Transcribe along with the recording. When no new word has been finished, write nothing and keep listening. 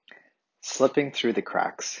Slipping through the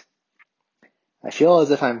cracks. I feel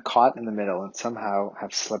as if I'm caught in the middle and somehow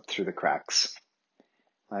have slipped through the cracks.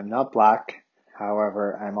 I'm not black,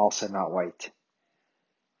 however, I'm also not white.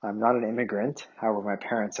 I'm not an immigrant, however, my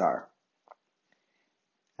parents are.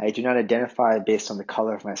 I do not identify based on the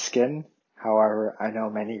color of my skin, however, I know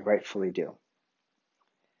many rightfully do.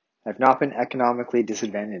 I've not been economically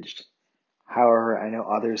disadvantaged, however, I know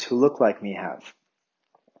others who look like me have.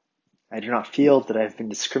 I do not feel that I've been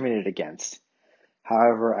discriminated against,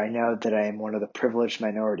 however, I know that I am one of the privileged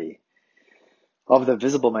minority, of the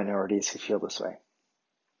visible minorities who feel this way.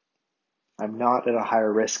 I'm not at a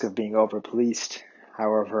higher risk of being over-policed,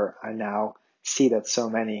 however, I now see that so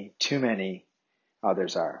many, too many,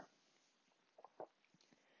 others are.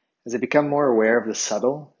 As I become more aware of the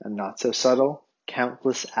subtle and not so subtle,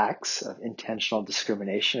 countless acts of intentional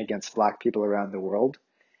discrimination against Black people around the world,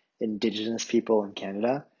 Indigenous people in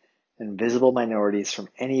Canada, and visible minorities from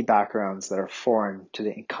any backgrounds that are foreign to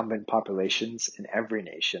the incumbent populations in every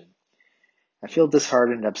nation, I feel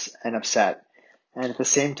disheartened and upset, and at the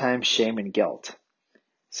same time shame and guilt.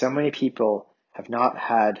 So many people have not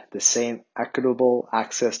had the same equitable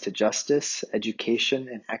access to justice, education,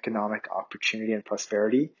 and economic opportunity and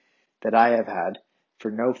prosperity that I have had for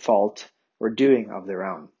no fault or doing of their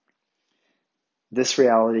own. This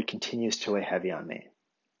reality continues to weigh heavy on me.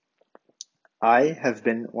 I have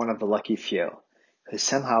been one of the lucky few who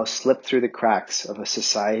somehow slipped through the cracks of a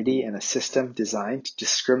society and a system designed to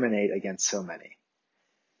discriminate against so many.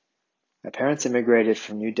 My parents immigrated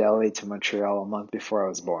from New Delhi to Montreal a month before I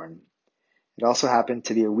was born. It also happened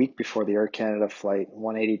to be a week before the Air Canada Flight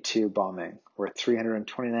 182 bombing, where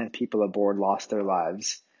 329 people aboard lost their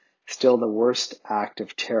lives, still the worst act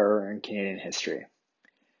of terror in Canadian history.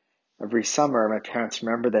 Every summer, my parents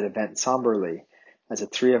remember that event somberly, as the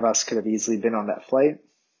three of us could have easily been on that flight.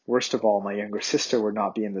 Worst of all, my younger sister would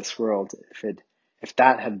not be in this world if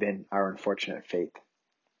that had been our unfortunate fate.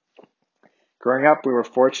 Growing up, we were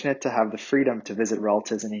fortunate to have the freedom to visit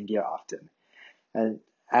relatives in India often, and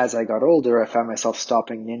as I got older, I found myself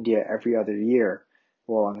stopping in India every other year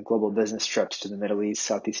while on global business trips to the Middle East,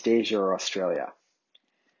 Southeast Asia, or Australia.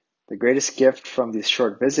 The greatest gift from these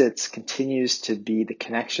short visits continues to be the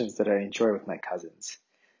connections that I enjoy with my cousins.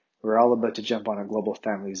 We're all about to jump on a global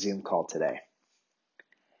family Zoom call today.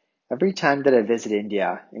 Every time that I visit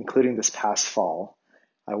India, including this past fall,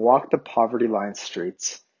 I walk the poverty-line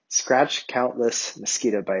streets, scratch countless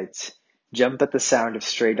mosquito bites, jump at the sound of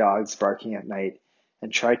stray dogs barking at night,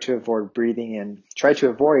 and try to avoid breathing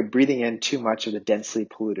in too much of the densely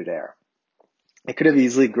polluted air. I could have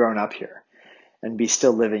easily grown up here and be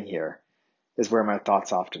still living here, is where my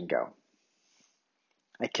thoughts often go.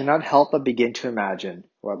 I cannot help but begin to imagine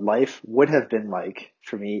what life would have been like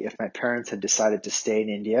for me if my parents had decided to stay in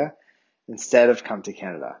India instead of come to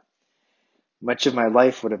Canada. Much of my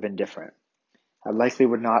life would have been different. I likely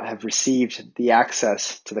would not have received the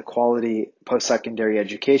access to the quality post-secondary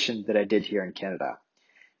education that I did here in Canada.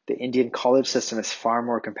 The Indian college system is far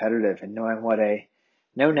more competitive, and knowing what I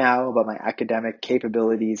know now about my academic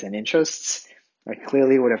capabilities and interests, I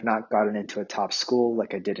clearly would have not gotten into a top school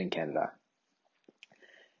like I did in Canada.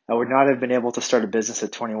 I would not have been able to start a business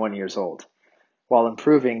at 21 years old. While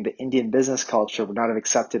improving, the Indian business culture would not have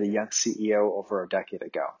accepted a young CEO over a decade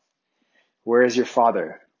ago. Where is your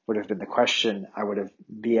father? Would have been the question I would have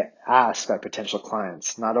been asked by potential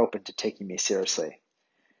clients, not open to taking me seriously.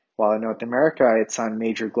 While in North America, I had signed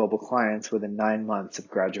major global clients within 9 months of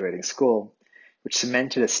graduating school, which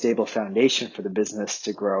cemented a stable foundation for the business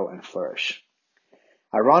to grow and flourish.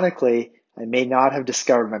 Ironically, I may not have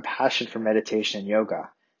discovered my passion for meditation and yoga,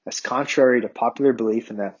 as contrary to popular belief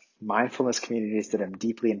in the mindfulness communities that I'm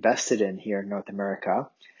deeply invested in here in North America,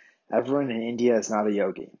 everyone in India is not a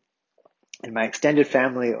yogi. In my extended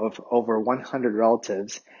family of over 100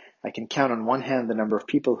 relatives, I can count on one hand the number of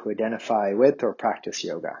people who identify with or practice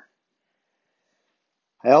yoga.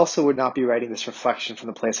 I also would not be writing this reflection from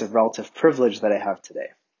the place of relative privilege that I have today.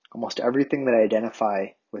 Almost everything that I identify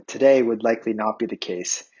with today would likely not be the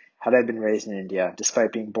case had I been raised in India,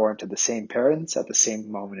 despite being born to the same parents at the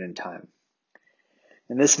same moment in time.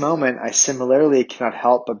 In this moment, I similarly cannot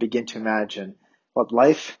help but begin to imagine what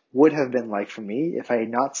life would have been like for me if I had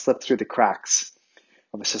not slipped through the cracks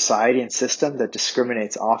of a society and system that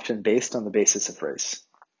discriminates often based on the basis of race.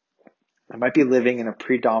 I might be living in a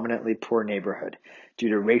predominantly poor neighborhood due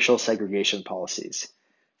to racial segregation policies.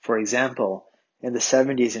 For example, in the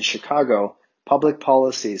 70s in Chicago, public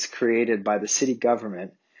policies created by the city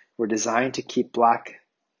government were designed to keep Black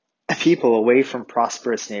people away from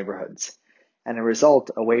prosperous neighborhoods, and a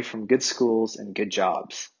result away from good schools and good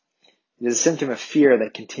jobs. It is a symptom of fear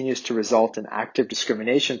that continues to result in active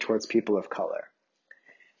discrimination towards people of color.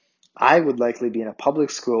 I would likely be in a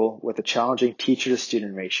public school with a challenging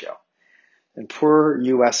teacher-to-student ratio. In poor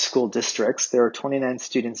U.S. school districts, there are 29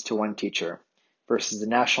 students to one teacher versus the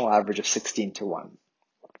national average of 16 to 1.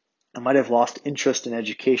 I might have lost interest in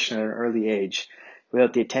education at an early age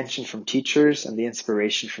without the attention from teachers and the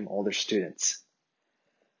inspiration from older students.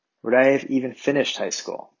 Would I have even finished high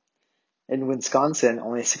school? In Wisconsin,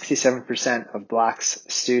 only 67% of Black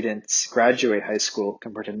students graduate high school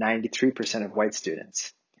compared to 93% of white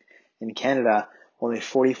students. In Canada, only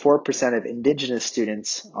 44% of Indigenous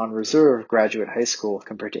students on reserve graduate high school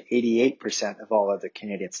compared to 88% of all other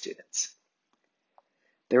Canadian students.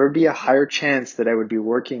 There would be a higher chance that I would be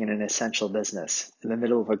working in an essential business in the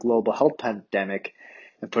middle of a global health pandemic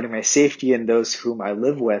and putting my safety and those whom I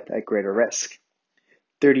live with at greater risk.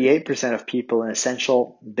 38% of people in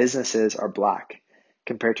essential businesses are Black,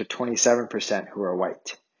 compared to 27% who are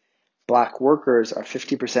white. Black workers are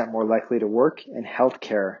 50% more likely to work in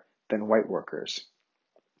healthcare than white workers.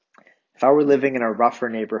 If I were living in a rougher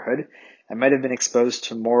neighborhood, I might have been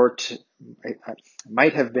exposed more to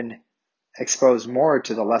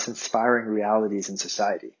the less inspiring realities in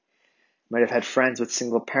society. I might have had friends with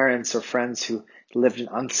single parents or friends who lived in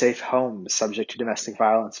unsafe homes subject to domestic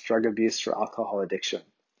violence, drug abuse, or alcohol addiction.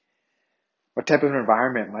 What type of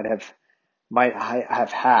environment might I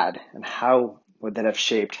have had, and how would that have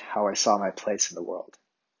shaped how I saw my place in the world?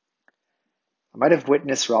 I might have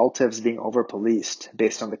witnessed relatives being over-policed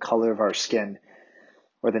based on the color of our skin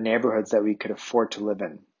or the neighborhoods that we could afford to live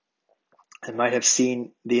in. I might have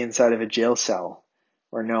seen the inside of a jail cell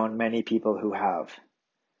or known many people who have.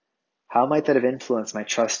 How might that have influenced my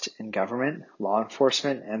trust in government, law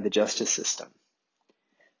enforcement, and the justice system?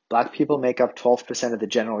 Black people make up 12% of the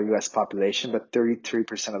general U.S. population, but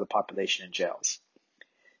 33% of the population in jails.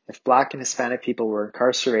 If Black and Hispanic people were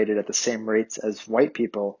incarcerated at the same rates as white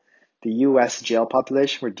people, the U.S. jail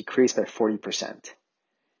population would decrease by 40%.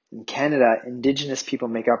 In Canada, Indigenous people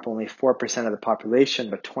make up only 4% of the population,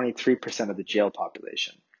 but 23% of the jail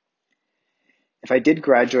population. If I did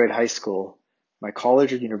graduate high school, my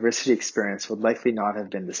college or university experience would likely not have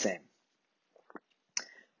been the same.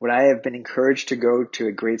 Would I have been encouraged to go to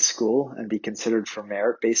a great school and be considered for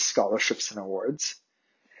merit-based scholarships and awards?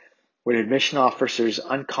 Would admission officers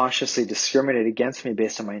unconsciously discriminate against me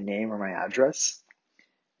based on my name or my address?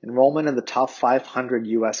 Enrollment in the top 500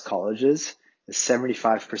 U.S. colleges is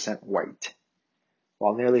 75% white.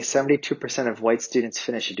 While nearly 72% of white students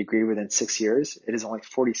finish a degree within 6 years, it is only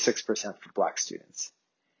 46% for Black students.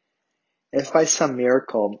 If by some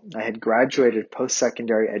miracle I had graduated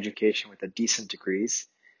post-secondary education with a decent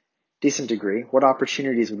degree, what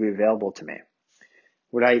opportunities would be available to me?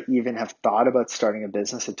 Would I even have thought about starting a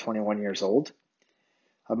business at 21 years old?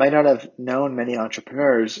 I might not have known many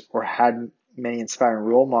entrepreneurs or had many inspiring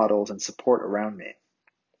role models and support around me.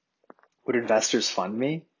 Would investors fund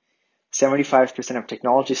me? 75% of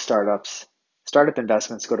technology startup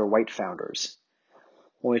investments go to white founders.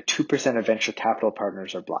 Only 2% of venture capital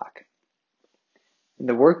partners are Black. In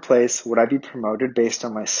the workplace, would I be promoted based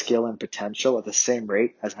on my skill and potential at the same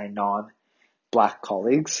rate as my non-Black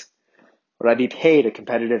colleagues? Would I be paid a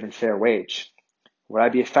competitive and fair wage? Would I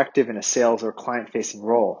be effective in a sales or client-facing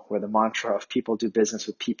role where the mantra of people do business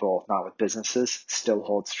with people, not with businesses, still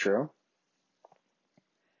holds true?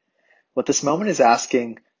 What this moment is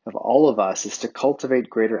asking of all of us is to cultivate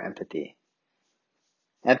greater empathy.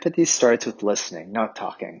 Empathy starts with listening, not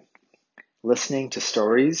talking. Listening to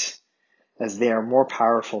stories, as they are more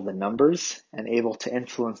powerful than numbers and able to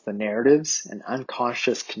influence the narratives and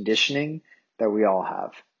unconscious conditioning that we all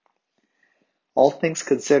have. All things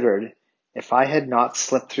considered, if I had not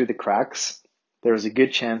slipped through the cracks, there is a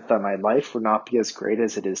good chance that my life would not be as great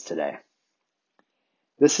as it is today.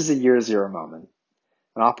 This is a year zero moment,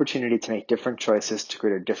 an opportunity to make different choices to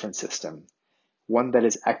create a different system, one that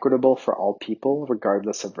is equitable for all people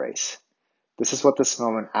regardless of race. This is what this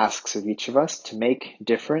moment asks of each of us, to make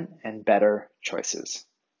different and better choices.